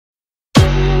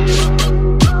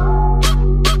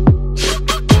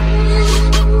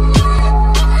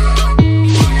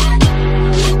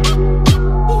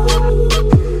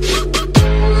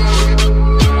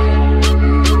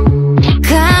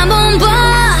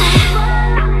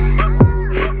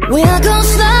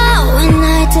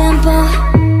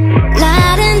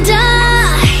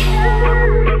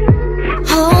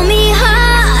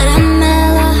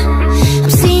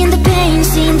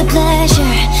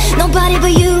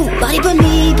Nobody but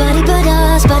me, body but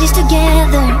us, bodies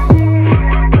together.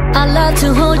 I love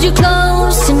to hold you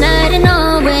close tonight and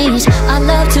always. I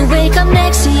love to wake up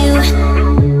next to you.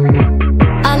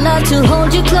 I love to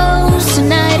hold you close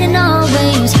tonight and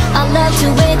always. I love to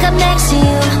wake up next to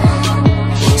you.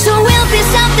 So we'll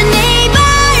piss off the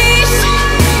neighbors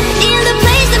in the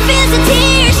place that feels the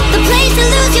tears, the place to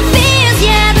lose your fears,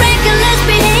 yeah, reckless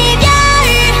behavior.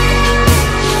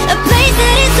 A place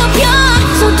that is so pure,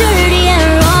 so dirty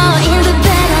and raw. In the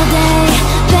bed all day,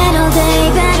 bed all day,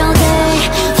 bed all day,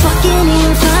 fucking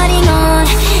and fighting on.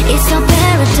 It's our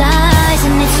paradise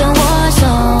and it's a war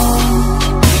zone.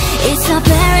 It's our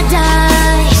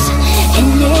paradise and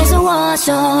it's a war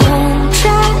zone.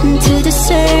 Trying to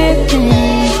discern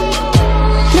it,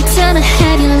 not trying to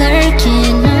have you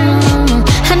lurking, no.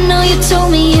 I know you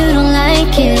told me you don't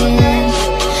like it.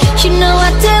 You know I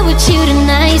dealt with you the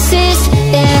nicest,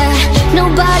 yeah.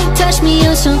 Nobody touched me,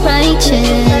 you're so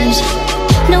righteous.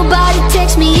 Nobody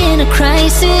takes me in a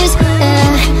crisis,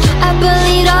 yeah. I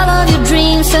believed all of your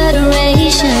dreams,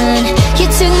 federation. You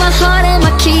took my heart and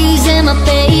my keys and my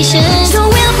patience. So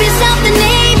we'll piss off the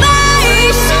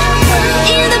neighbors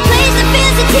in the place that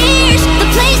feels the tears, the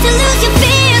place to lose your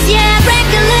fears, yeah,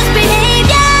 reckless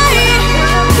behavior.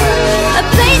 A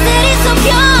place that is so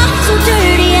pure, so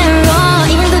dirty and raw.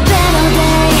 In the bed all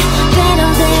day, bed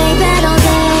all day, bed all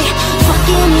day,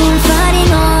 fucking and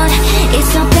fighting on.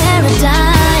 It's our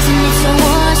paradise and it's a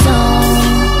war zone.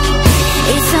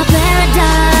 It's our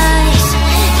paradise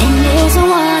and it's a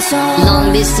war zone. Long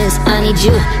distance, I need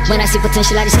you. When I see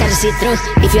potential, I just gotta see it through.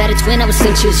 If you had a twin, I would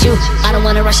still choose you. I don't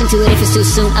wanna rush into it if it's too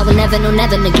soon. I will never, no,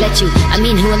 never neglect you. I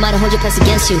mean, who am I to hold your past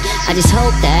against you? I just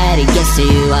hope that it gets to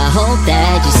you. I hope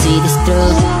that you see this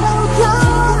through.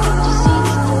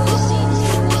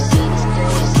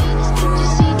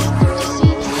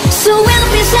 So we'll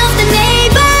piss off the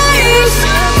neighbors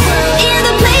in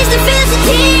the place that feels the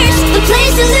tears, the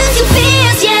place to lose your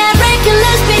fears, yeah,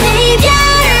 reckless behavior.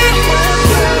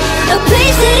 A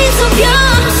place that is so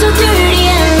pure, so dirty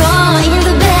and raw. In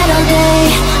the bed all day,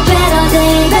 bed all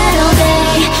day, bed all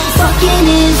day, fucking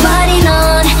and fighting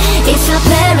on. It's our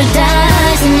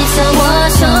paradise and it's a war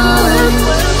zone.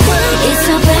 It's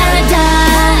our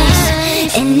paradise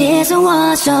and it's a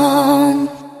war zone.